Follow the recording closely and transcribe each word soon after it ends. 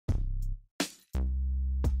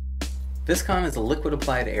VISCONN is a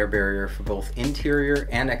liquid-applied air barrier for both interior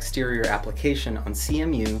and exterior application on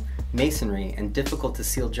CMU, masonry, and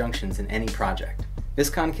difficult-to-seal junctions in any project.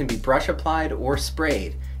 VISCONN can be brush-applied or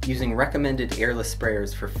sprayed using recommended airless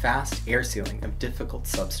sprayers for fast air sealing of difficult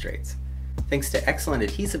substrates. Thanks to excellent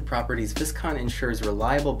adhesive properties, VISCONN ensures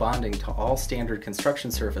reliable bonding to all standard construction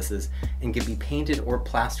surfaces and can be painted or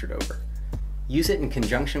plastered over. Use it in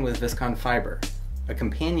conjunction with VISCONN FIBRE, a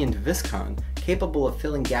companion to VISCONN capable of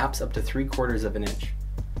filling gaps up to 3/4 of an inch.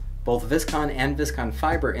 Both VISCONN and VISCONN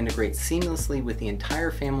FIBRE integrate seamlessly with the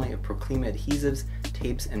entire family of Proclima adhesives,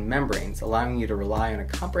 tapes, and membranes, allowing you to rely on a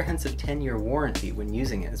comprehensive 10-year warranty when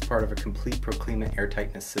using it as part of a complete Proclima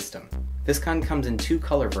airtightness system. VISCONN comes in 2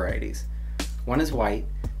 color varieties. One is white,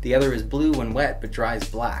 the other is blue when wet but dries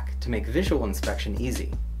black to make visual inspection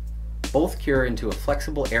easy. Both cure into a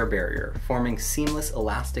flexible air barrier, forming seamless,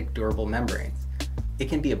 elastic, durable membranes. It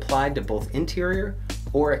can be applied to both interior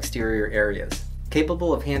or exterior areas.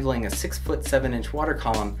 Capable of handling a 6-foot 7-inch water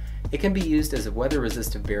column, it can be used as a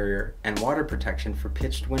weather-resistant barrier and water protection for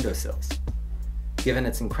pitched windowsills. Given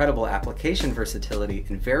its incredible application versatility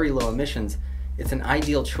and very low emissions, it's an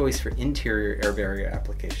ideal choice for interior air barrier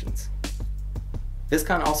applications.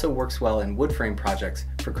 VISCONN also works well in wood frame projects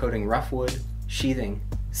for coating rough wood, sheathing,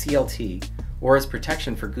 CLT, or as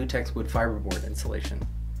protection for Gutex wood fiberboard insulation.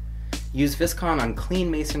 Use VISCONN on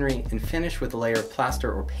clean masonry and finish with a layer of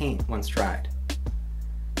plaster or paint once dried.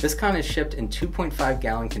 VISCONN is shipped in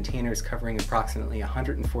 2.5-gallon containers covering approximately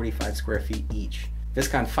 145 square feet each.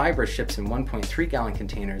 VISCONN FIBRE ships in 1.3-gallon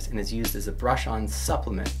containers and is used as a brush-on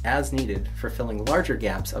supplement as needed for filling larger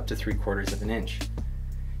gaps up to 3/4 of an inch.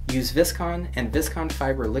 Use VISCONN and VISCONN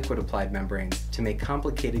FIBRE liquid-applied membranes to make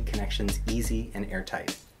complicated connections easy and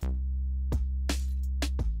airtight.